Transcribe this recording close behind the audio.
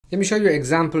Let me show you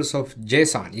examples of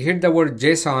JSON. You hear the word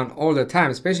JSON all the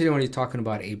time, especially when you're talking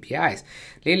about APIs.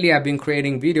 Lately, I've been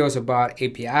creating videos about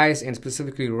APIs and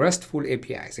specifically RESTful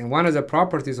APIs. And one of the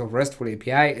properties of RESTful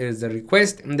API is the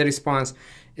request and the response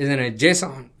is in a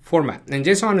JSON format. And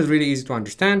JSON is really easy to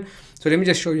understand. So let me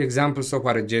just show you examples of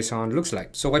what a JSON looks like.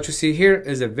 So what you see here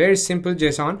is a very simple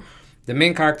JSON. The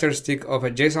main characteristic of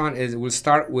a JSON is it will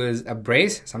start with a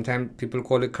brace. Sometimes people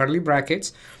call it curly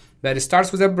brackets. But it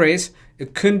starts with a brace.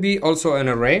 It can be also an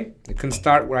array. It can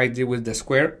start right there with the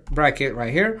square bracket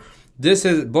right here. This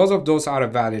is, both of those are a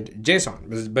valid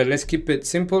JSON, but let's keep it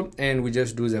simple and we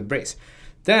just do the brace.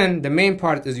 Then the main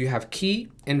part is you have key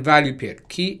and value pair,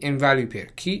 key and value pair,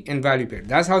 key and value pair.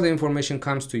 That's how the information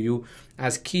comes to you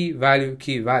as key, value,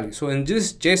 key, value. So in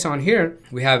this JSON here,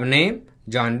 we have name,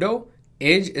 John Doe,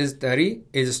 age is 30,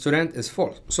 age student is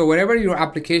false. So whatever your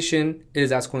application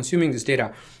is that's consuming this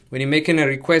data, when you're making a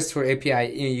request for API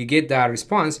and you get that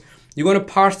response, you're going to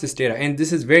parse this data. And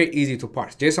this is very easy to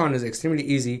parse. JSON is extremely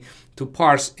easy to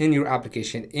parse in your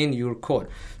application, in your code.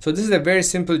 So this is a very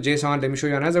simple JSON. Let me show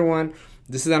you another one.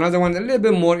 This is another one a little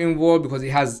bit more involved because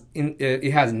it has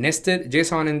nested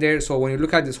JSON in there. So when you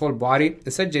look at this whole body,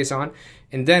 it's a JSON.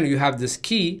 And then you have this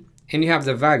key and you have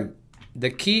the value. The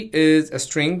key is a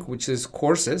string, which is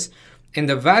courses. And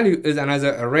the value is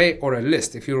another array or a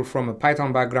list. If you're from a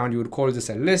Python background, you would call this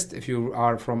a list. If you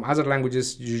are from other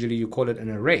languages, usually you call it an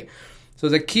array. So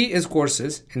the key is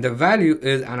courses and the value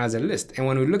is another list. And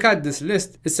when we look at this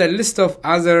list, it's a list of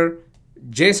other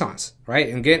JSONs, right?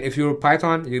 And again, if you're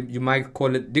Python, you might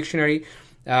call it dictionary.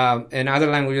 In other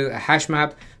languages, a hash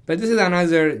map. But this is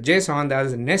another JSON that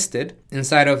is nested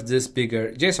inside of this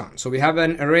bigger JSON. So we have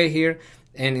an array here,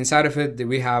 and inside of it,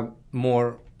 we have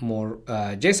more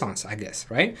JSONs, I guess,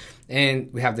 right?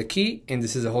 And we have the key, and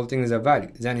this is the whole thing is a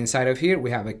value. Then inside of here, we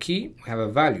have a key, we have a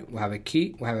value, we have a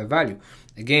key, we have a value.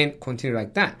 Again, continue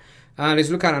like that.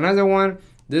 Let's look at another one.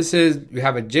 This is, we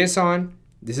have a JSON,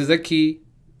 this is a key.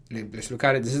 Let's look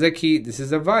at it. This is a key, this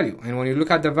is the value. And when you look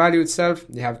at the value itself,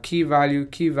 you have key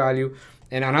value,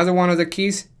 and another one of the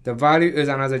keys, the value is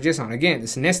another JSON. Again,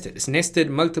 it's nested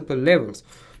multiple levels.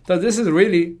 So this is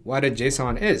really what a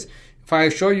JSON is. If I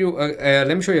show you, let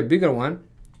me show you a bigger one.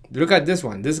 Look at this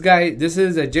one. This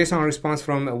is a JSON response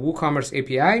from a WooCommerce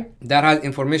API that has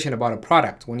information about a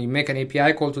product. When you make an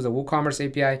API call to the WooCommerce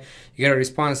API, you get a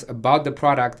response about the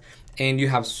product and you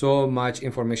have so much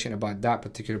information about that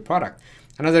particular product.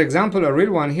 Another example, a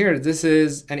real one here, this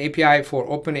is an API for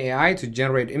OpenAI to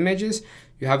generate images.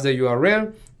 You have the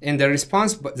URL and the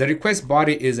response, the request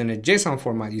body is in a JSON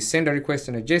format. You send a request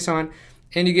in a JSON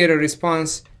and you get a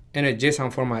response in a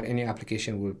JSON format. Any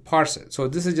application will parse it. So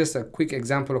this is just a quick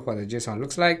example of what a JSON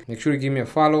looks like. Make sure you give me a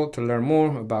follow to learn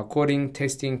more about coding,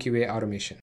 testing, QA, automation.